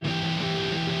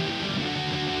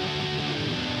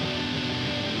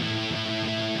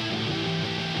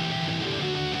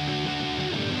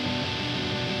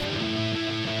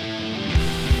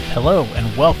Hello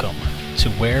and welcome to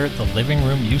Where the Living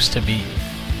Room Used to Be,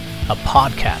 a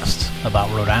podcast about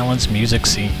Rhode Island's music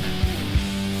scene.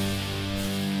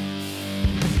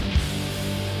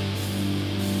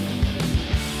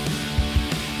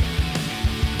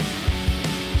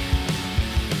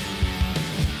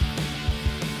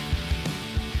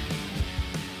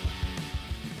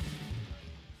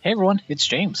 Hey everyone, it's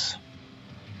James.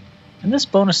 In this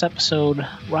bonus episode,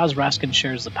 Roz Raskin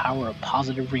shares the power of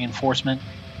positive reinforcement,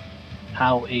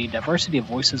 how a diversity of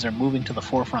voices are moving to the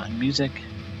forefront in music,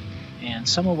 and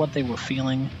some of what they were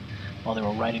feeling while they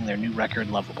were writing their new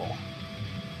record, Lovable.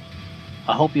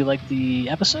 I hope you liked the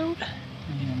episode,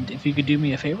 and if you could do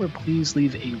me a favor, please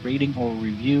leave a rating or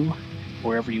review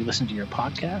wherever you listen to your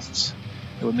podcasts.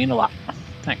 It would mean a lot.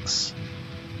 Thanks.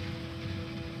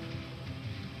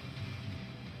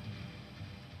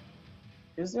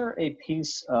 Is there a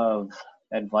piece of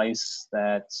advice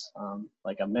that,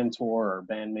 like a mentor or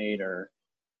bandmate or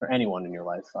anyone in your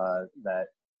life that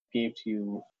gave to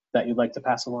you that you'd like to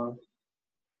pass along?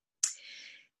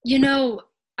 You know,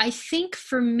 I think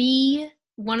for me,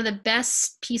 one of the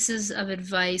best pieces of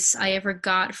advice I ever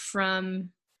got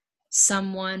from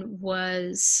someone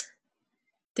was,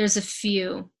 there's a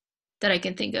few that I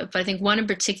can think of, but I think one in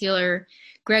particular,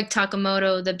 Greg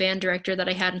Takamoto, the band director that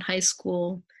I had in high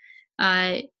school.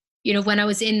 When I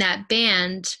was in that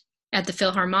band at the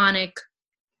Philharmonic,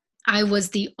 I was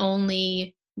the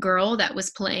only girl that was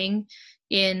playing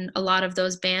in a lot of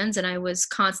those bands. And I was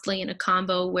constantly in a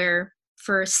combo where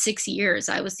for 6 years,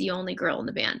 I was the only girl in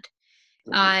the band.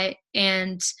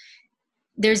 And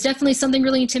there's definitely something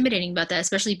really intimidating about that,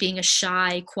 especially being a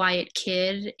shy, quiet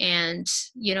kid. And,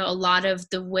 a lot of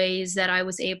the ways that I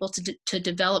was able to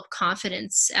develop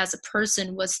confidence as a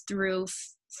person was through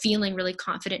feeling really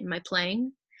confident in my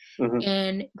playing. Mm-hmm.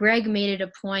 And Greg made it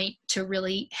a point to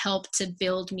really help to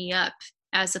build me up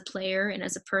as a player and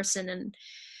as a person. And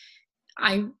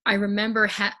I remember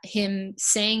him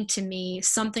saying to me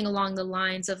something along the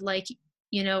lines of like,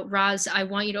 Roz, I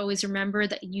want you to always remember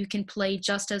that you can play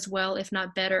just as well, if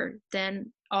not better,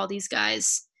 than all these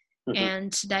guys, mm-hmm.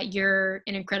 and that you're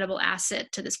an incredible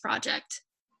asset to this project.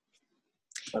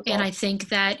 That's and awesome. I think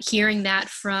that hearing that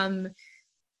from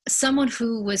someone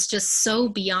who was just so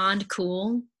beyond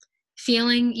cool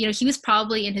feeling, he was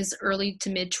probably in his early to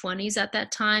mid 20s at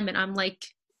that time. And I'm like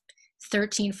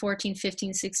 13, 14,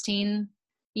 15, 16,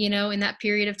 in that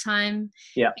period of time.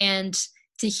 Yeah. And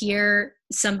to hear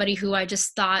somebody who I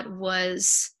just thought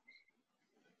was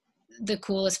the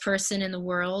coolest person in the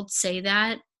world say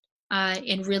that,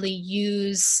 and really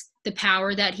use the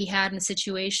power that he had in the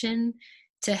situation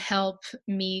to help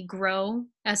me grow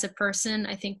as a person,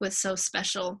 I think was so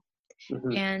special.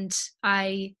 Mm-hmm. And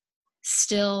I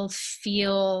still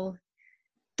feel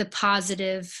the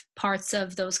positive parts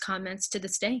of those comments to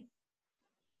this day.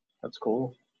 That's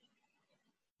cool.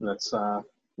 That's,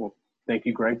 well, thank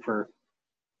you, Greg, for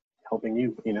helping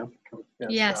you,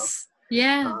 Yes. So,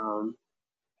 yeah.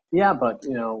 Yeah, but,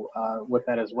 with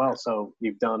that as well, so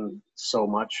you've done so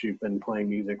much. You've been playing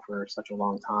music for such a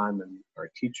long time and are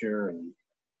a teacher and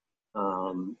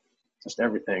just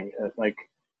everything. Like,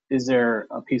 is there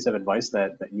a piece of advice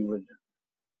that you would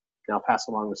now pass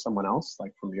along to someone else,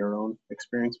 like from your own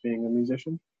experience being a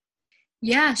musician?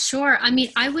 Yeah, sure. I mean,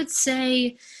 I would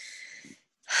say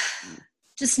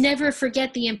just never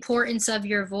forget the importance of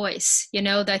your voice.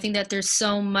 I think that there's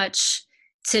so much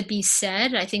to be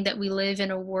said. I think that we live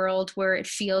in a world where it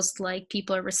feels like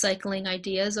people are recycling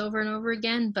ideas over and over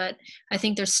again, but I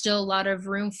think there's still a lot of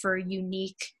room for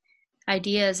unique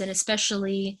ideas, and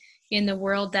especially in the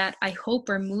world that I hope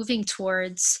are moving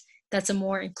towards, that's a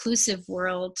more inclusive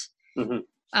world.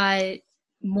 Mm-hmm.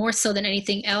 More so than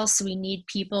anything else, we need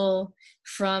people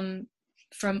from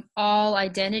all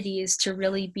identities to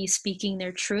really be speaking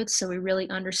their truth, so we really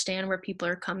understand where people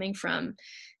are coming from.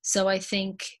 So I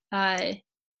think, I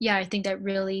think that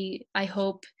really, I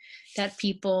hope that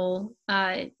people,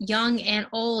 young and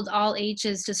old, all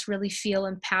ages, just really feel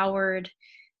empowered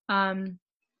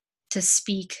to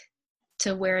speak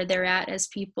to where they're at as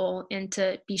people and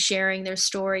to be sharing their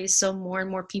stories, so more and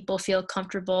more people feel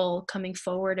comfortable coming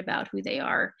forward about who they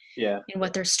are, and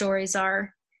what their stories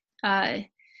are.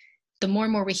 The more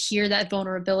and more we hear that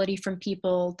vulnerability from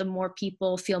people, the more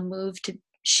people feel moved to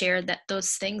share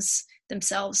those things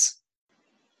themselves.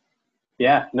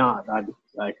 Yeah, no,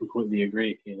 I completely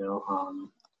agree.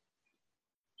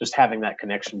 Just having that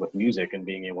connection with music and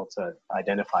being able to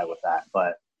identify with that.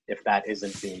 But if that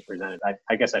isn't being presented,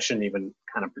 I guess I shouldn't even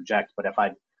kind of project, but if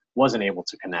I wasn't able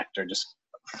to connect or just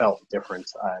felt different,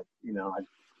 I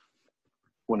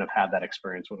wouldn't have had that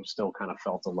experience, would have still kind of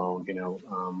felt alone,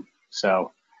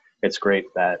 So it's great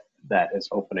that that is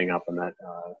opening up and that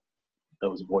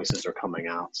those voices are coming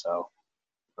out. So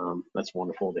that's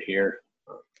wonderful to hear.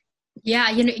 Yeah,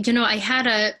 I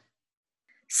had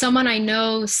someone I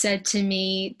know said to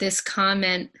me this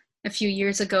comment a few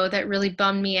years ago that really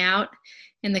bummed me out.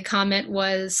 And the comment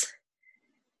was,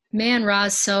 "Man,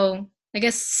 Roz, so I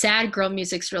guess sad girl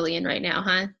music's really in right now,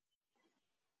 huh?"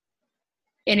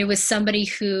 And it was somebody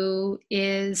who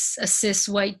is a cis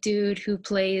white dude who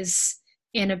plays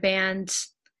in a band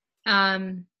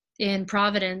in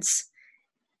Providence.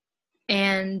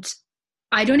 And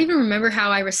I don't even remember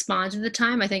how I responded at the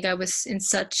time. I think I was in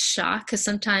such shock because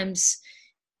sometimes,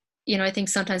 I think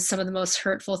sometimes some of the most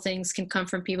hurtful things can come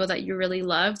from people that you really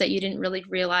love that you didn't really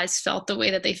realize felt the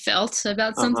way that they felt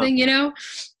about something,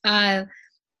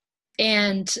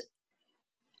 and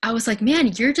I was like,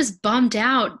 man, you're just bummed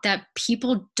out that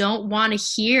people don't want to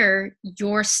hear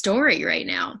your story right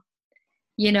now.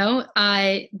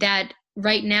 That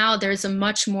right now there's a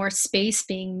much more space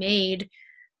being made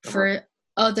for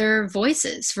other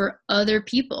voices, for other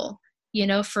people,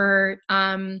 for,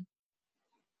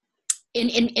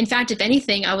 in fact, if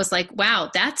anything, I was like,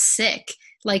 wow, that's sick.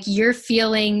 Like you're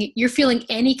feeling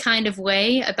any kind of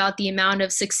way about the amount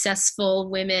of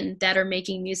successful women that are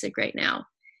making music right now.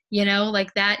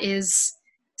 Like that is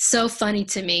so funny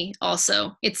to me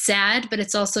also. It's sad, but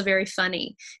it's also very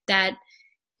funny that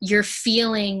you're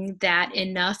feeling that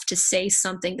enough to say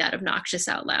something that obnoxious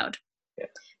out loud. Yeah.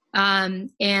 I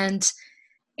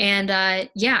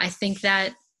think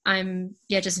that I'm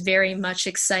just very much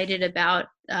excited about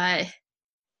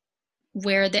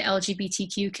where the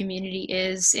LGBTQ community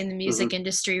is in the music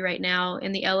industry right now,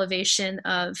 in the elevation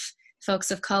of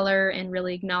folks of color and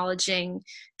really acknowledging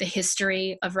the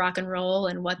history of rock and roll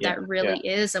and what that really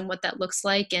is and what that looks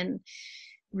like, and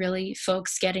really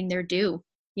folks getting their due,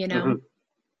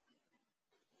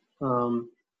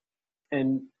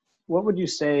 And what would you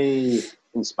say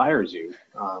inspires you?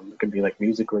 It could be like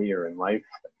musically or in life.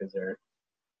 Is there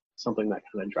something that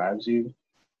kind of drives you?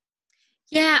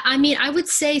 Yeah, I mean, I would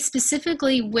say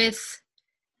specifically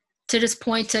to just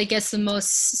point to, I guess, the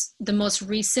most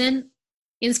recent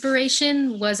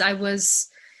inspiration was I was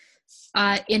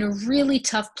in a really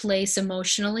tough place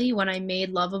emotionally when I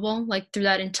made Lovable. Like through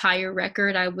that entire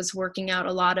record, I was working out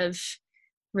a lot of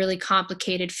really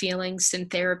complicated feelings in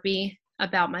therapy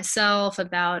about myself,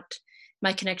 about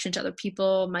my connection to other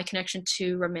people, my connection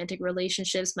to romantic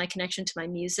relationships, my connection to my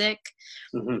music.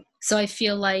 So I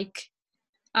feel like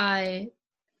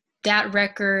that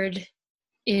record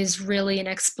is really an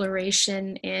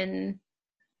exploration in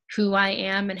who I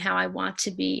am and how I want to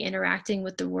be interacting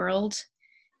with the world.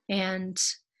 And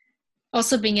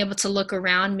also being able to look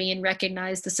around me and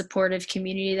recognize the supportive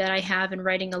community that I have, and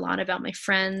writing a lot about my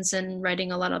friends and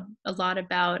writing a lot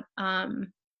about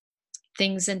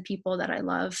things and people that I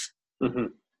love.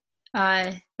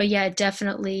 But yeah, it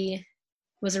definitely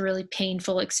was a really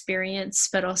painful experience,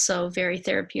 but also very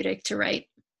therapeutic to write.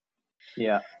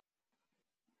 Yeah.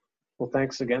 Well,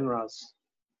 thanks again, Roz.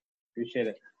 Appreciate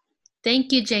it.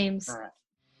 Thank you, James. All right.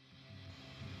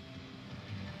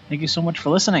 Thank you so much for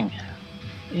listening.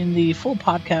 In the full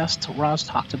podcast, Roz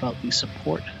talked about the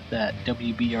support that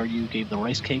WBRU gave the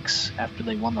Rice Cakes after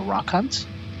they won the Rock Hunt.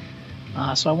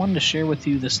 So I wanted to share with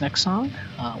you this next song,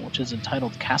 which is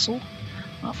entitled Castle,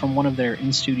 from one of their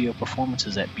in-studio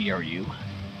performances at BRU.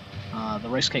 The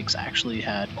Rice Cakes actually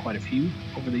had quite a few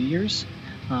over the years,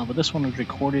 but this one was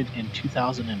recorded in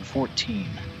 2014.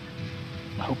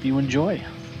 I hope you enjoy.